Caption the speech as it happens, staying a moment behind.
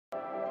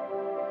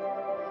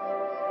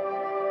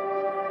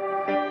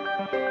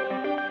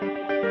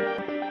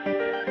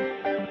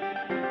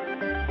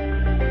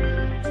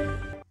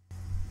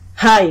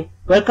Hi,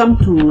 welcome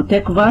to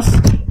TechVerse.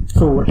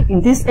 So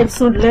in this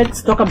episode,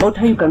 let's talk about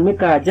how you can make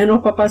a general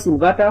purpose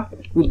inverter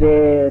with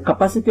the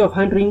capacity of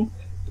handling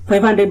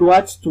 500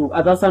 watts to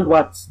 1000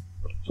 watts.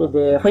 So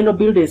the final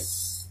build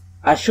is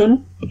as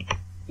shown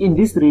in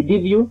this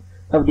review.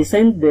 I've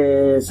designed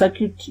the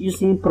circuit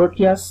using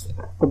Proteus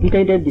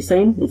computer-aided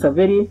design. It's a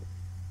very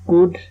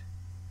good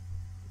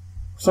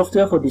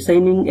software for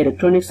designing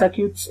electronic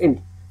circuits and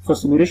for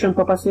simulation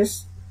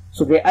purposes.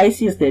 So the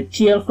IC is the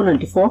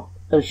TL494.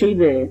 I'll show you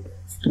the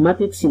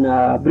schematics in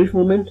a brief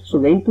moment. So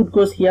the input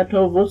goes here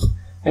 12 volts,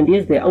 and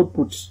here's the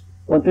output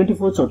 120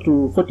 volts or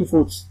 240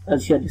 volts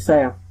as your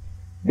desire.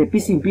 The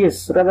PCB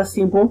is rather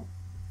simple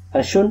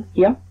as shown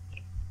here,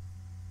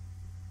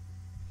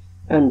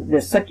 and the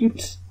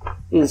circuit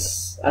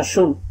is as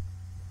shown.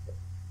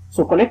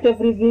 So connect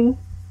everything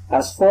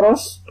as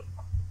follows.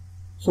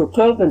 So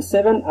 12 and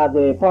 7 are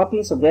the power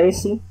pins of the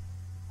IC.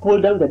 Pull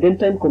down the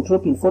daytime control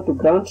pin 4 to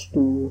ground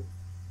to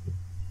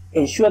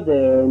ensure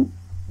the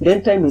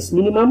daytime is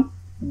minimum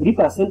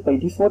 3% by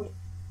default.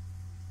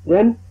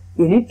 Then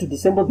you need to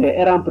disable the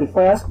error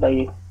amplifiers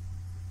by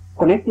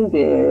connecting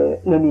the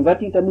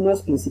non-inverting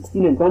terminals pin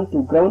 16 and 1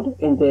 to ground,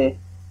 and the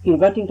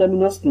inverting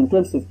terminals pin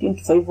 12, 15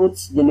 to 5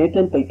 volts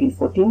generated by pin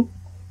 14.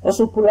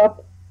 Also pull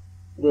up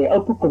the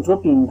output control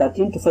pin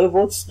 13 to 5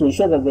 volts to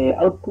ensure that the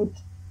output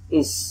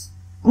is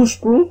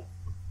push-pull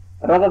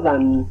rather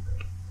than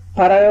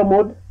parallel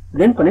mode.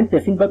 Then connect the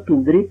feedback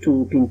pin 3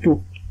 to pin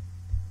 2.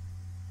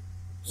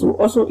 So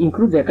also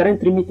include the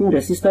current limiting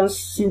resistance,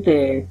 since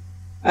the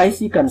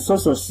IC can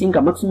source or sink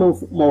a maximum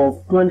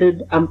of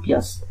 200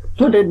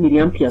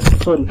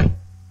 milliamperes, sorry.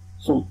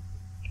 So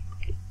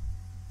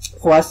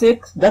for our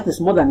sake, that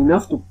is more than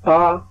enough to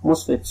power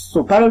MOSFETs.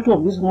 So parallel to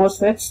of these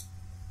MOSFETs,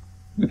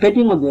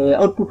 depending on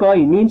the output power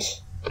you need,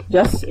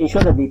 just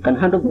ensure that they can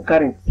handle the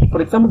current.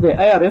 For example, the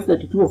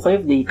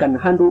IRF3205, they can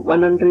handle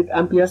 100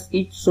 amperes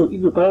each. So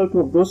if you parallel two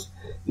of those,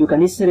 you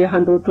can easily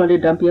handle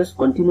 200 amperes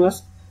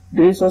continuous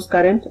drain source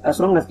current,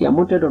 as long as they are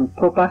mounted on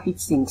proper heat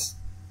sinks.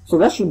 So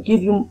that should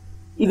give you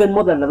even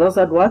more than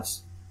 1000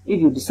 watts if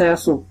you desire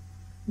so.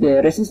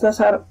 The resistors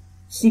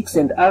R6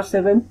 and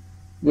R7,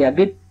 they are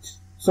gate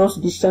source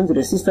distance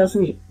resistors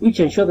which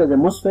ensure that the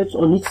MOSFETs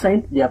on each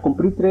side, they are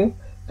completely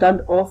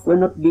turned off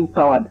when not being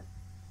powered.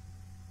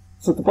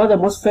 So to power the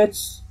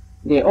MOSFETs,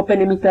 the open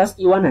emitters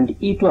E1 and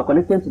E2 are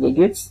connected to the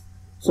gates.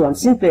 So and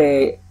since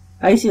the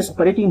IC is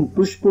operating in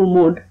push-pull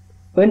mode,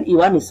 when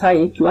E1 is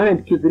high, Q1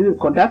 and Q3 will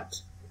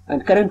conduct,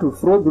 and current will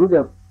flow through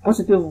the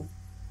positive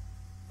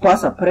power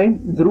supply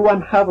through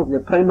one half of the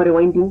primary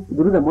winding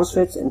through the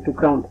MOSFETs and to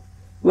ground.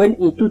 When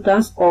E2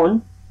 turns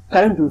on,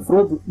 current will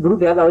flow through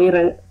the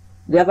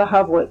other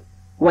half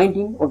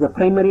winding of the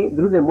primary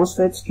through the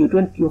MOSFETs Q2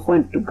 and Q4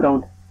 and to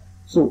ground.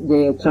 So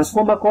the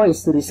transformer core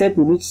is reset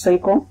in each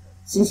cycle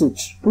since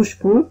it's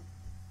push-pull.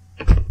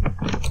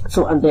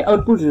 So and the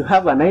output will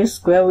have a nice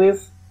square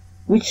wave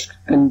which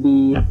can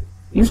be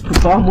used to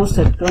power most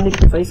electronic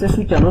devices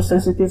which are not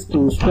sensitive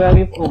to square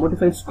wave or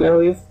modified square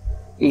wave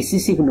AC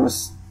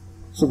signals.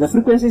 So the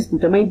frequency is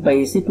determined by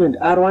C2 and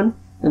R1,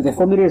 and the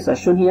formula is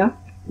as shown here.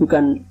 You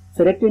can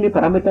select any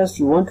parameters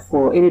you want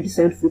for any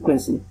desired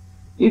frequency.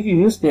 If you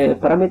use the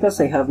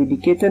parameters I have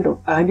indicated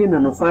of 100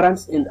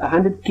 nanofarads and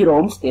 100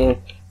 kilo ohms, the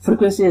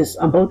frequency is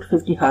about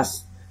 50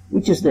 Hz,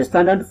 which is the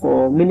standard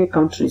for many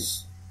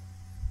countries.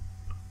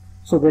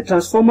 So the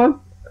transformer,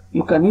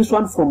 you can use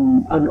one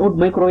from an old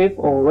microwave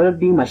or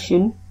welding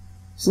machine,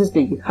 since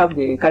they have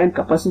the current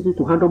capacity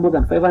to handle more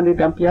than 500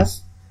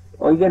 amperes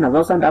or even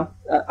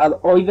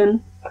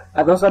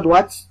 1000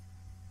 watts.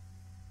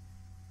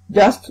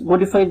 Just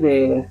modify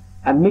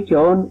and make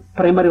your own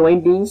primary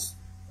windings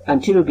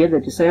until you get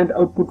the desired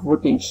output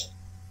voltage.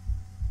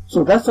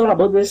 So that's all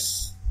about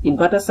this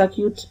inverter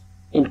circuit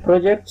and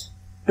project.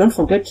 Don't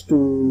forget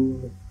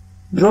to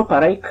drop a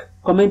like,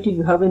 comment if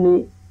you have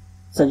any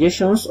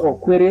suggestions or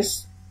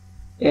queries,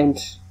 and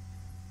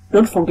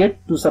don't forget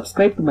to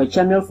subscribe to my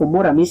channel for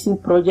more amazing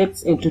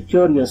projects and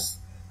tutorials.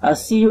 I'll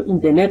see you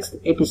in the next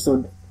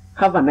episode.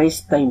 Have a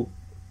nice time.